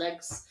 tense your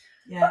legs,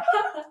 Yeah.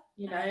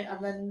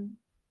 and then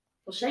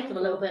we'll shake them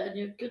a little bit, and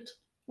you're good.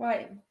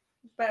 Right.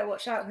 Better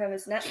watch out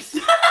whoever's next.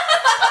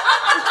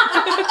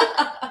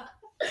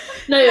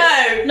 No,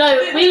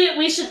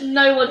 we should.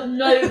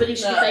 Nobody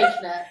should be No.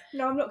 faking it.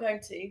 No, I'm not going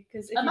to,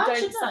 because if Imagine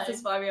you don't though.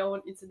 satisfy me, I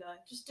want you to know.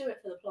 just do it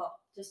for the plot,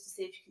 just to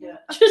see if you can do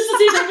it. Just to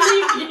see if they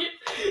believe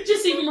you.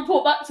 Just so you can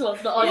report back to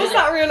us that I Was did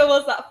that real or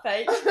was that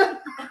fake? it.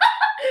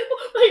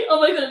 Wait, oh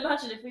my god,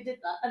 imagine if we did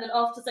that, and then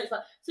after sex,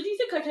 like, so do you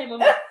think I came on?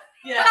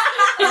 Yeah.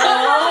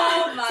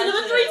 Oh, So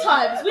there were 3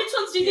 times. Which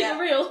ones do you think Yeah.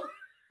 are real?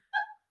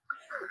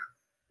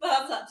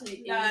 That's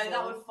actually No, evil.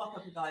 that would fuck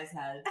up a guy's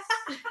head.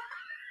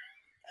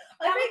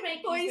 That would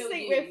make you boys feel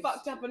think used. we're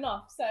fucked up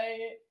enough, so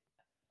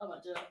I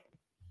might do it.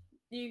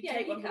 you Yeah,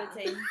 take you one for the can.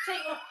 team.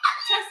 Take one,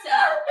 test it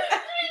out.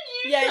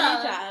 Yeah, can.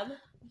 you can.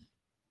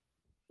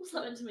 What's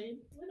that meant to mean?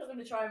 We're not going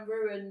to try and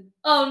ruin.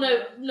 Oh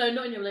no,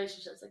 not in your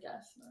relationships, I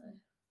guess. No.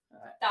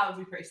 That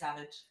would be pretty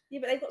savage. Yeah,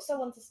 but they've got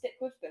someone to stick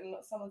with them,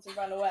 not someone to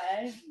run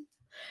away.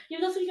 Yeah,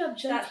 that's when you go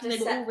That's joking. They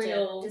were all deceptive.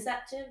 real.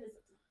 Deceptive is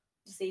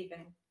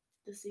deceiving.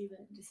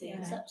 Deceiving. Deceiving.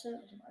 Deceptive.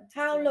 I don't know.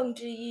 How long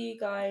do you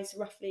guys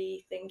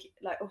roughly think,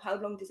 or how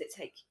long does it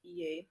take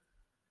you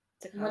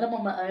to come? When I'm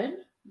on my own,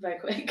 very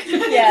quick.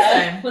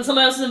 Yeah. When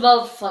someone else is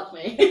involved, fuck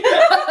me.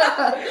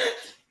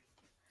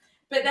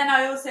 But then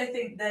I also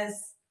think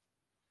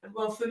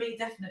well, for me,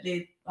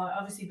 definitely, like,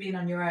 obviously being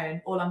on your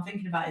own, all I'm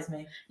thinking about is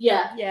me.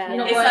 Yeah. Yeah. You're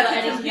not It's worried like about a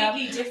anything else.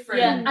 completely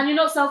different. Yeah, and you're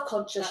not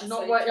self-conscious. That's You're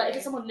not so worried. Like if true.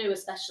 it's someone new,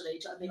 especially, do you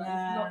know what I mean? Like,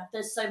 Yeah.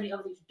 there's so many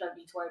other things you don't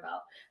need to worry about.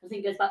 I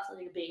think it goes back to the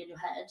thing of being in your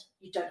head.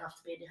 You don't have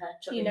to be in your head.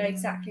 Do You know know what I mean?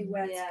 exactly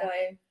where Yeah. to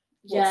go.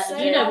 Yeah, So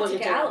you know hard what to you're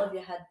get doing. out of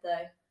your head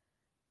though,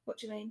 What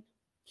do you mean?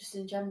 just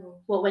in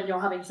general. Well, when you're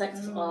having sex,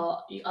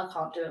 Mm. I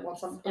can't do it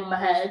once I'm It's in my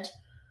hard. head.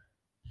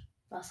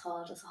 That's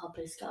hard. That's a hard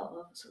place to get out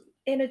of. So,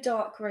 In a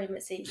dark room,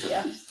 it's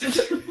easier.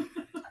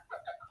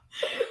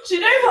 Do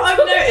you know what I've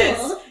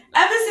noticed?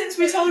 Ever since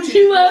we told you,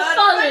 You were weren't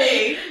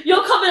funny.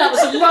 You're coming up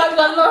with some right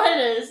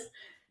one-liners.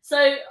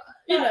 So,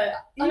 you know, I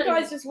You don't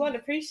guys just weren't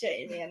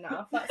appreciating me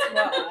enough. That's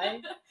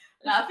why.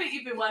 No, I think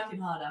you've been working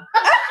harder.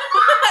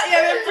 Yeah,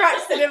 I've been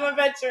practicing in my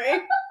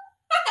bedroom.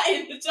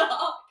 In the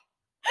dark.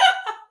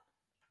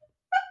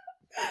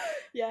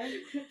 Yeah.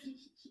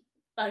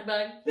 Bang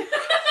bang.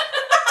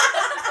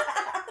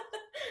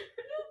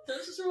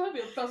 Don't just remind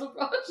me of Basil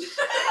Brush.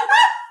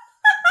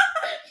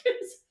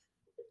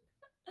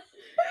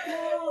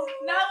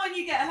 Now when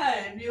you get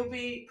home, you'll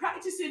be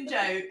practicing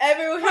jokes,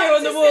 Everyone here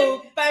on the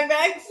wall. Bang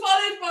bang.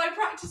 followed by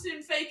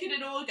practicing faking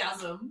an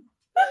orgasm.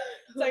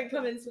 Don't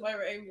come into my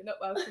room. You're not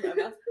welcome,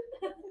 Emma.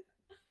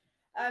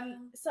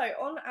 So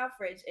on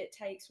average, it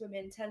takes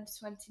women 10 to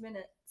 20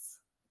 minutes.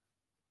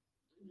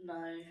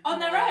 No. On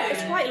their No. own?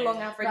 It's quite a long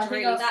average, I think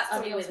really. that's- That's I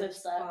think probably it was with with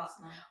sex.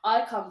 partner.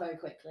 I come very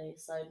quickly,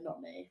 so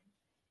not me.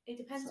 It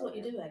depends what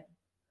you're doing.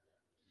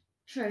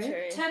 True.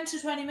 True. 10 to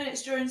 20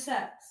 minutes during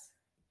sex.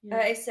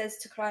 It says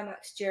to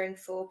climax during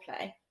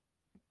foreplay.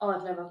 Oh,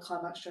 I've never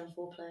climaxed during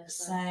foreplay.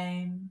 So.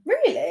 Same.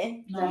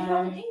 Really? No. I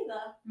haven't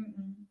either.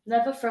 Mm-mm.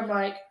 Never from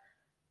like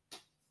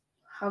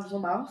hands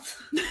or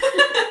mouth.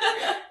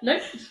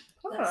 Nope.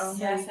 Oh. That's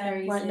Yeah, very, same.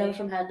 very Like easy. never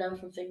from head, never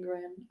from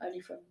fingering, only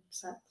from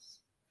sex.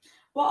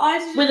 Well, I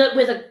didn't.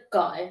 With a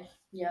guy.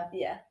 Yeah.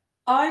 Yeah.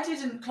 I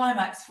didn't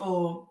climax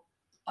for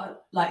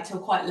like till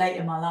quite late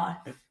in my life.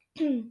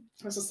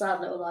 That's a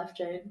sad little life,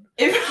 Jane.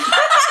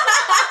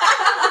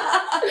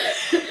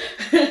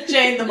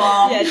 Jane the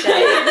mom. Yeah,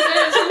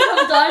 Jane. Someone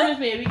come dine with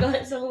me and we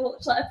got someone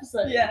watch that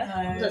episode.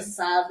 Yeah. That's a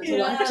sad little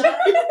Yeah. life,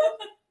 Jane.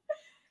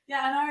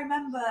 Yeah, and I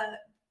remember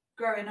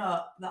growing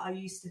up that I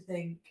used to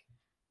think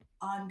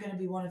I'm going to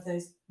be one of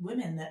those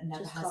women that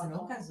never Just has an can't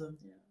come. orgasm.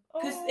 Yeah.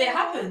 Because it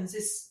happens.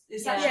 It's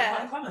actually Yeah.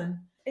 quite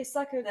common. It's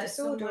like a There's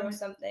disorder some or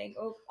something.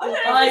 Or I don't know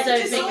if I it's a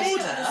don't think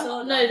it's disorder. a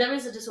disorder. No, there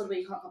is a disorder where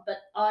you can't come, but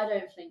I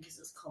don't think it's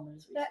as common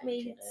as we let think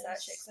me it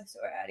search it is. because I saw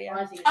it earlier.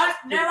 I think it's I-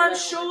 just no, people I'm don't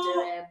sure-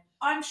 wanna do it.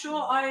 I'm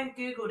sure I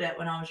Googled it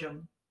when I was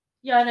young.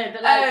 Yeah, I know,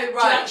 but like, do Oh,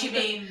 right. actually You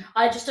think- mean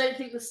I just don't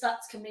think the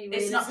stats can be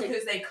realistic. it's not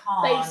because they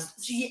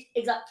can't.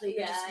 Exactly.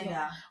 Yeah, Just-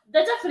 Yeah.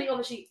 They're definitely,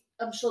 obviously,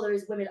 I'm sure there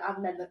is women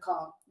and men that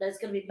can't. There's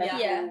going to be medical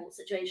Yeah.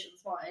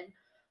 situations, fine.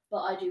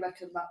 But I do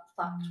reckon that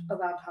fact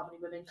around how many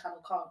women can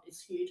or can't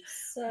is huge.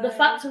 So, The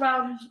fact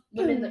around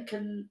women that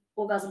can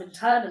orgasm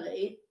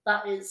internally,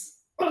 that is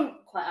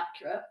quite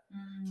accurate.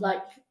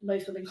 Like,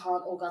 most women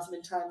can't orgasm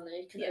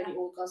internally, can only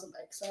orgasm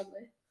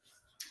externally.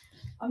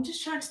 I'm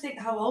just trying to think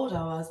how old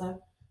I was.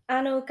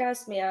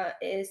 anorgasmia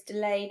is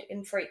delayed,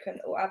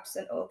 infrequent, or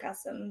absent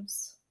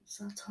orgasms.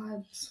 Sad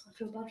times. I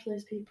feel bad for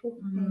those people.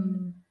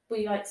 Were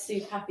you like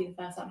super happy the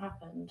first time it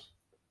happened?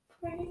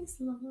 Praise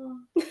the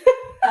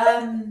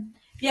Lord.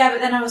 Yeah,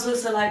 but then I was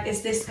also like,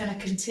 is this going to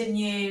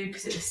continue?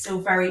 Because it was still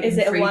very Is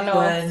it a infrequent.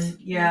 one-off?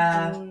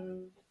 Yeah.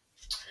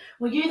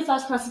 Were you the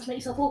first person to make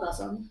yourself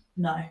orgasm?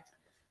 No.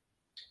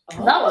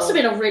 That must have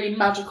been a really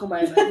magical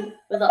moment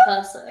with that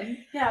person.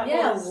 Yeah, it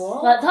Yeah, was.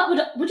 what? Like,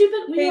 that would you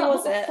be, Who like,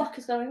 was what it? the fuck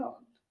is going on?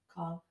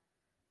 Carl.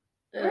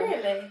 Yeah,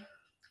 Really?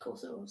 of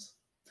course it was.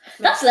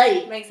 That's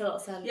late. Makes a lot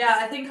of sense. Yeah,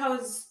 I think I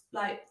was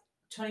like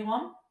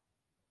 21.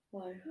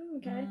 Whoa.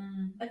 Okay.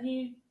 And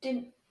you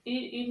didn't.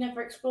 You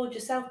never explored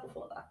yourself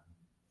before that.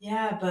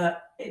 Yeah,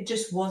 but it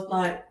just was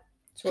like,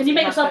 Can you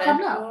make yourself come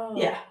happening? now? Oh.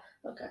 yeah.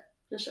 Okay.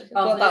 Just checking.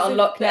 Got that on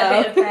lock A now.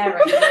 bit of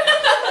pairing.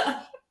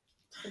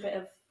 A bit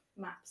of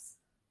maps.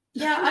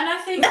 Yeah, and I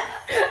think,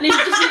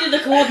 Just needed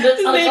the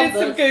coordinates. Just needed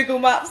some Alexander's. Google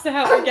Maps to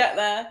help me get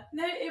there.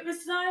 no, it was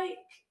like,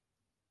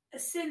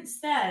 since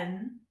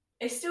then,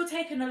 it's still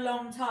taken a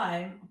long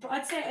time, but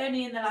I'd say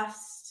only in the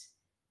last,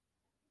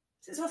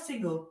 since I was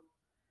single.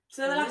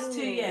 So the last 2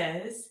 Ooh.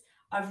 years,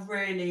 I've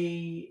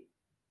really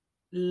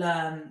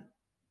learned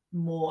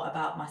more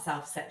about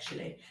myself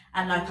sexually.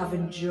 And like, I've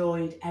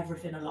enjoyed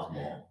everything a lot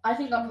more. I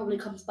think that probably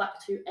comes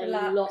back to a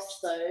Relaxed. lot,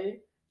 though.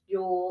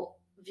 Your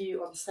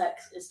view on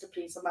sex is to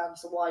please a man,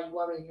 so why are you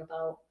worrying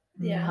about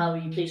Yeah. how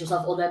you please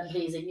yourself or them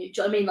pleasing you?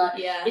 Do you know what I mean? Like,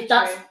 Yeah. if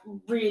that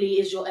really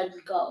is your end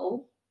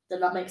goal, then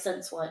that makes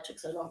sense why it took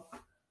so long.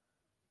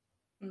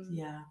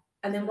 Yeah.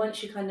 And then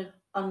once you kind of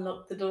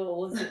unlocked the door,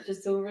 was it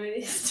just all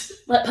released?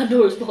 Like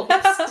Pandora's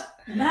box.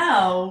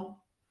 Now,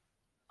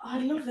 I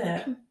love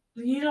it.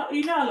 You know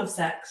I love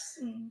sex.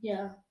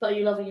 Yeah, but are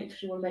you loving it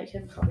because you want to make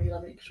him come, or are you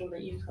loving it because you want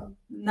to make you come?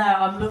 No,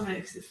 I'm loving it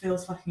because it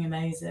feels fucking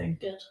amazing.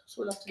 Good. That's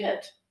what we love to Good.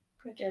 hear.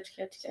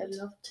 Good. We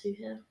love to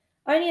hear.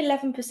 Only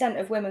 11%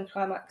 of women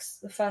climax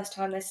the first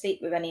time they sleep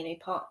with any new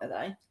partner,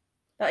 though.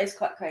 That is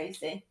quite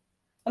crazy.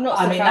 I'm not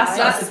I surprised. mean, that's not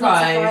a That's not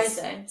surprise.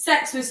 surprising.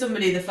 Sex with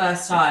somebody the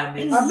first time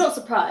is... I'm not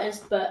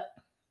surprised, but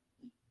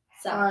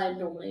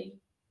Sad.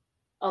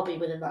 I'll be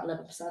within that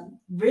 11%.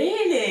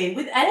 Really?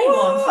 With anyone?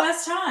 What?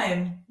 First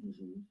time?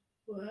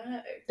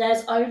 Whoa.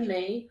 There's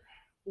only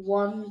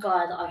one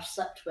guy that I've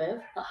slept with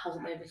that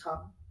hasn't made me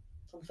come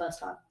from the first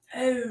time.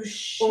 Oh,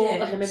 shit. Or, okay,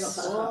 maybe not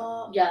first time.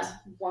 What? Yeah,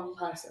 one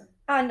person.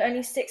 And only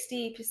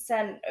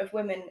 60% of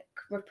women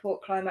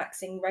report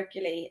climaxing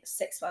regularly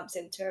 6 months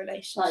into a That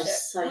relationship.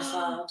 is so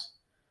sad.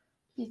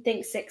 You'd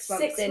think 6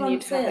 months 6 in, months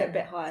you'd have it in. a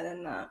bit higher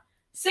than that.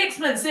 6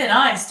 months in,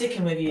 I ain't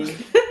sticking with you.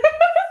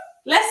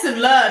 Lesson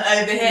learned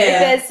over here.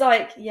 There's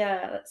like,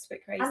 yeah, that's a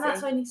bit crazy. And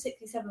that's only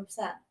 67%.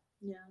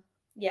 Yeah.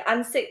 Yeah,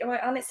 and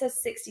it says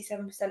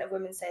 67% of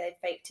women say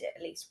they faked it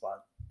at least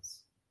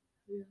once.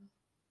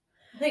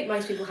 I think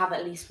most people have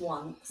at least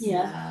once.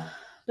 Yeah.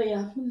 But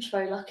yeah, I'm just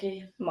very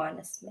lucky.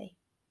 Minus me.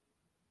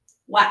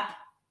 Whap.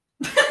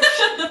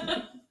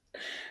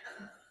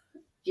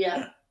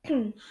 Yeah,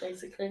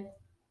 basically.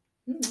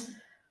 Mm.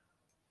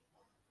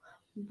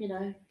 You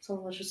know,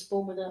 someone was just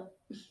born with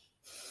it.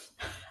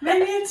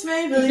 Maybe it's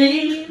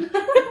Maybelline.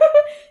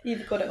 You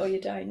either got it or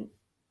you don't.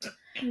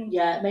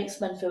 Yeah, it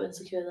makes men feel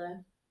insecure though.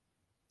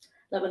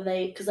 Like when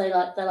they're like, Because they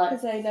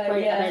know, wait, I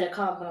yeah. made her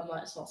come, and I'm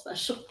like, it's not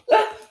special.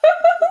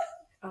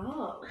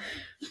 Oh.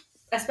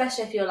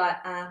 Especially if you're like,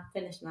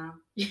 finished now.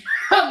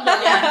 I'm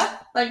like, yeah,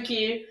 thank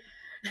you.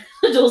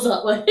 The door's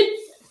that way.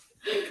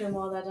 Pick them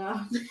while they're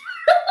down.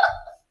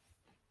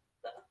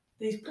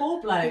 These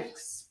poor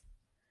blokes.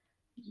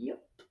 Yep.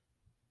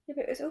 Yeah,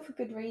 but it's all for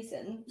good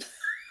reason.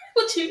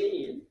 What do you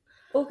mean?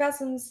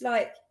 Orgasms,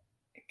 like,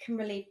 can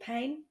relieve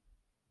pain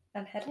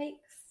and headaches.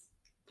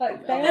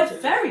 Like, Yeah, They're they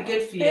very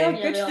good for you. They are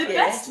good the for you.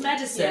 best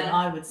medicine, Yeah.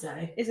 I would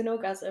say. is an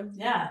orgasm.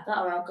 Yeah. That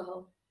or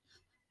alcohol.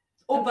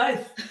 Or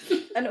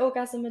both. An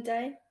orgasm a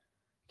day.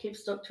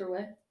 Keeps the doctor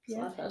away. That's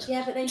what I've heard.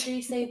 Yeah, but they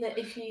do say that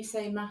if you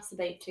say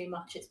masturbate too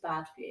much, it's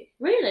bad for you.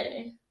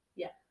 Really?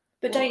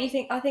 But don't you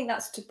think? I think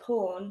that's to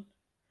porn.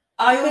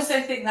 I also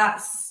think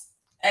that's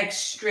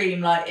extreme,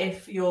 like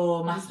if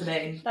you're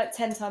masturbating. Like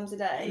 10 times a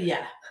day.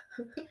 Yeah.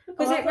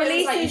 Because Oh, I it thought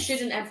releases. like you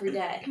shouldn't every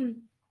day.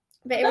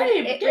 But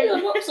Babe, get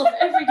your locks off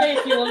every day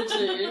if you want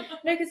to.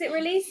 No, because it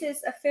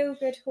releases a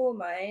feel-good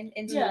hormone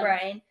into the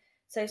brain.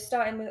 So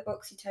starting with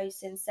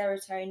oxytocin,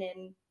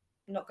 serotonin.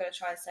 I'm not going to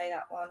try and say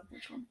that one.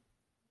 Which one?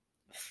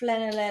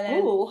 Phenylalanine.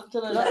 Oh,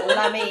 don't know.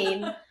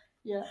 Lamine.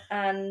 Yeah.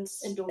 And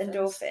Endorphins.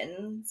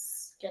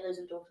 endorphins. Get those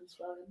endorphins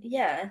flowing.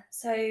 Yeah.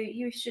 So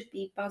you should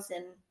be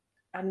buzzing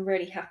and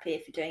really happy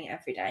if you're doing it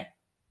every day.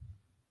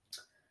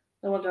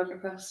 No wonder I'm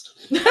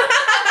depressed.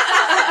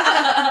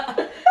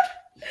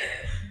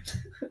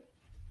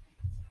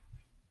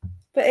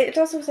 But it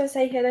does also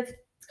say here they've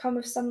come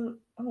with some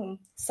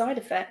side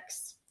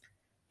effects.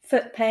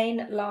 Foot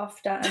pain,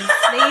 laughter, and sneezing.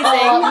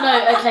 Oh,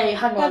 no, okay,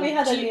 hang on. Have you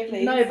had any of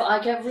these? No, but I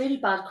get really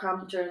bad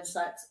cramp during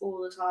sex all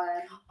the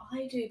time.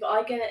 I do, but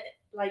I get it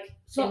like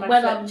not in my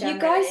when foot I'm- You generally.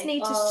 guys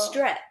need to Oh.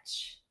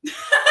 stretch.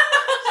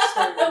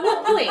 At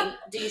what point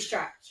do you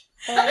stretch?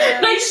 Hang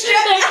on.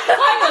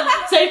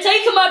 So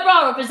taking my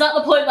bra up, is that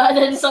the point that I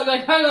then start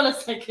going, hang on a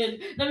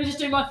second, let me just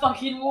do my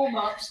fucking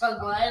warm-up, shall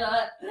I?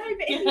 Like, No,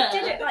 but if Yeah. you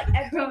did it like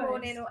every Christ.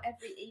 morning or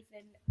every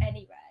evening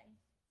anyway,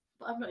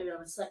 but I'm not even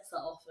having sex that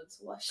often,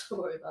 so why should I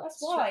worry about that's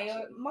why stretching?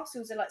 your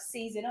muscles are like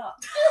seizing up.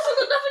 It's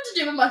got nothing to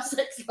do with my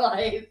sex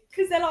life.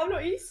 Because they're like, I'm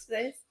not used to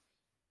this.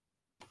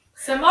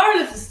 So moral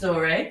of the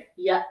story,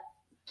 Yeah.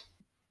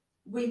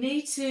 we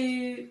need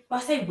to, I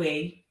say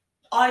we,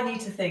 I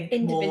need to think more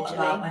Individually.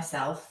 about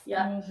myself.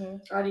 Yeah.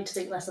 Mm-hmm. I need to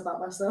think less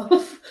about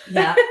myself.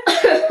 Yeah.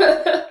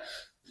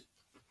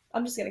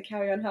 I'm just going to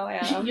carry on how I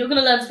am. You're going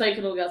to learn to fake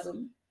an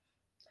orgasm.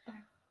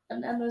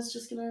 And Emma's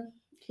just going to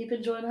keep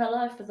enjoying her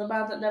life with a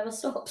man that never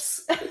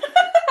stops.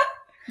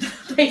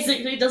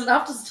 Basically doesn't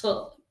have to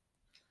stop.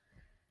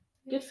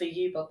 Good for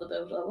you, Bob the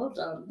Builder. Well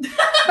done.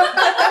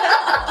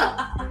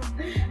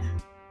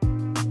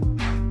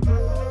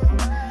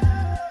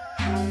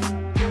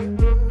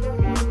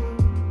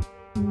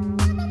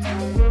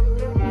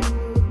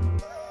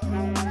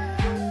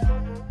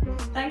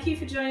 Thank you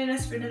for joining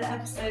us for another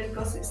episode of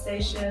Gossip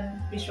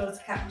Station. Be sure to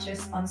catch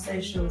us on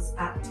socials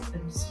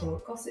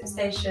 @_Gossip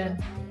Station,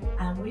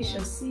 and we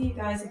shall see you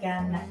guys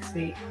again next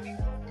week.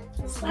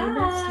 See you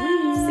next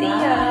week. See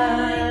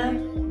ya.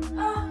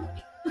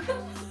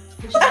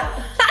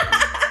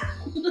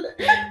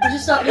 We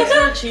just start this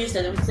on a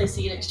Tuesday, then we say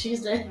see you next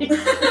Tuesday.